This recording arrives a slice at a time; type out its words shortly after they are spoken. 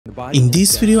In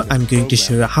this video, I'm going to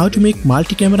show you how to make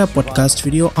multi-camera podcast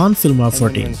video on Filmora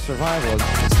 14.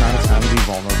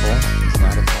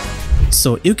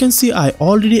 So you can see I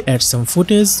already add some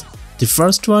footage. The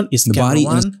first one is camera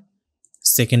 1,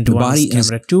 second one is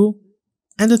camera 2,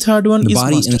 and the third one is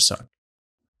master shot.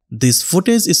 This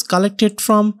footage is collected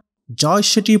from Joy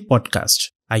Shetty podcast.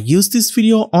 I use this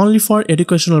video only for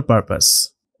educational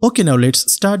purpose. Okay, now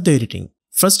let's start the editing.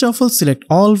 First of all, select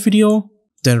all video.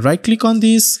 Then right click on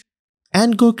this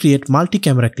and go create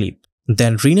multi-camera clip.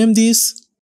 Then rename this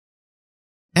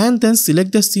and then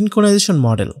select the synchronization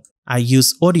model. I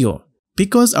use audio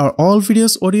because our all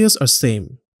audios are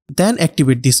same. Then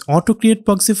activate this auto create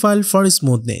proxy file for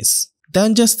smoothness.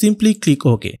 Then just simply click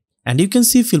OK and you can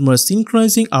see Filmora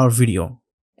synchronizing our video.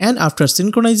 And after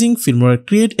synchronizing, Filmora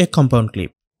create a compound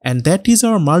clip. And that is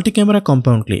our multi-camera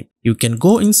compound clip. You can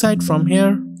go inside from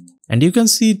here and you can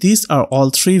see these are all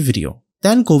 3 video.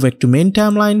 Then go back to main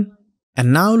timeline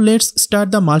and now let's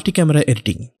start the multi-camera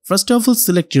editing. First of all,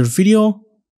 select your video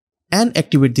and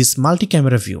activate this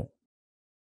multi-camera view.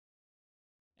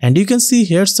 And you can see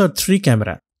here's our 3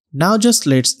 camera. Now just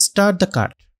let's start the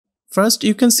cut. First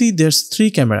you can see there's 3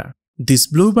 camera. This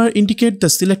blue bar indicates the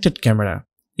selected camera.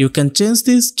 You can change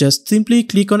this, just simply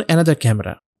click on another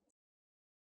camera.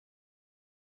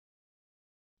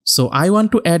 So I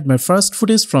want to add my first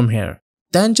footage from here.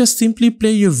 Then just simply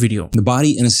play your video. The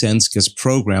body, in a sense, gets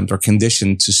programmed or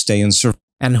conditioned to stay in survival.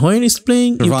 And when it's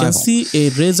playing, you can see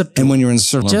a razor tool. And when you're in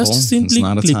survival, just simply it's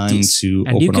not a click time this, to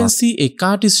and you can see a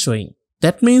cut is showing.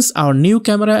 That means our new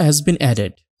camera has been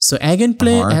added. So again,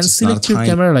 play and select your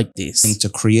camera like this. To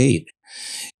create,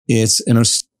 it's in a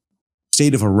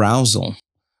state of arousal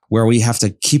where we have to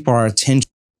keep our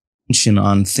attention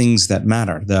on things that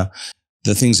matter,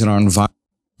 the things in our environment,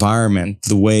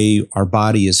 the way our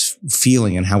body is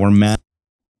feeling and how we're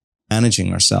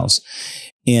managing ourselves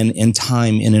in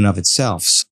time in and of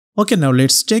itself. Okay, now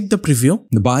let's check the preview.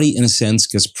 The body, in a sense,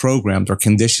 gets programmed or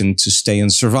conditioned to stay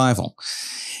in survival.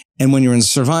 And when you're in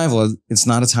survival, it's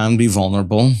not a time to be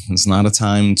vulnerable. It's not a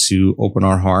time to open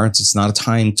our hearts. It's not a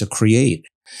time to create.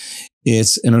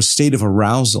 It's in a state of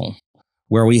arousal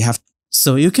where we have.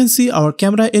 So you can see our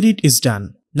camera edit is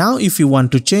done. Now if you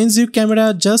want to change your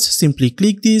camera, just simply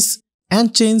click this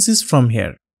and change this from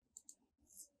here.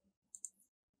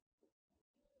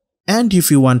 And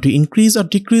if you want to increase or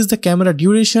decrease the camera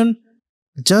duration,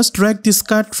 just drag this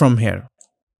cut from here.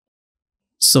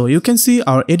 So you can see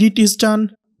our edit is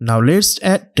done. Now let's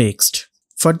add text.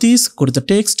 For this, go to the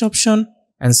text option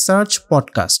and search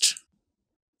podcast.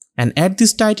 And add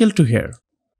this title to here.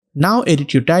 Now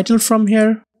edit your title from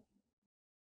here.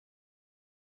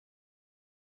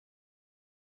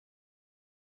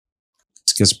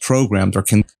 Gets programmed or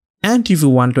and if you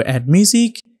want to add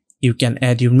music, you can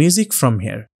add your music from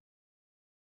here.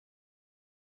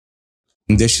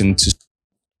 Conditioned to.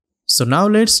 So now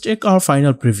let's check our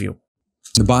final preview.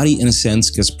 The body, in a sense,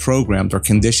 gets programmed or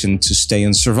conditioned to stay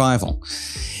in survival.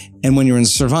 And when you're in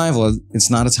survival,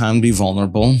 it's not a time to be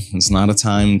vulnerable. It's not a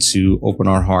time to open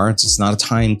our hearts. It's not a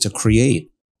time to create.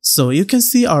 So you can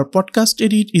see our podcast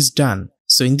edit is done.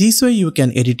 So in this way, you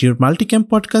can edit your multicam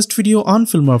podcast video on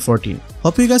Filmora 14.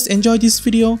 Hope you guys enjoyed this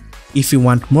video. If you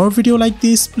want more video like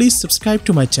this, please subscribe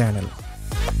to my channel.